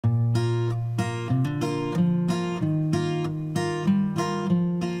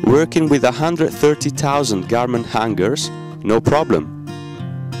Working with 130,000 garment hangers? No problem.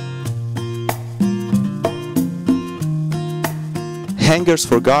 Hangers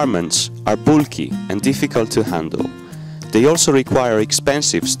for garments are bulky and difficult to handle. They also require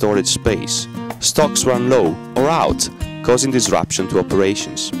expensive storage space. Stocks run low or out, causing disruption to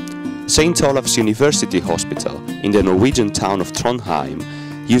operations. St. Olavs University Hospital in the Norwegian town of Trondheim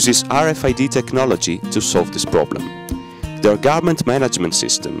uses RFID technology to solve this problem. Their garment management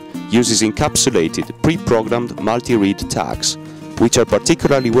system uses encapsulated, pre-programmed multi-read tags, which are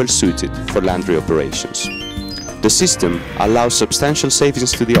particularly well suited for laundry operations. The system allows substantial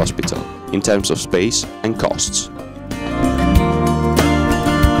savings to the hospital in terms of space and costs.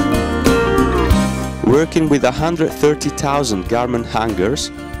 Working with 130,000 garment hangers?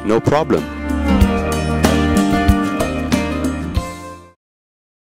 No problem.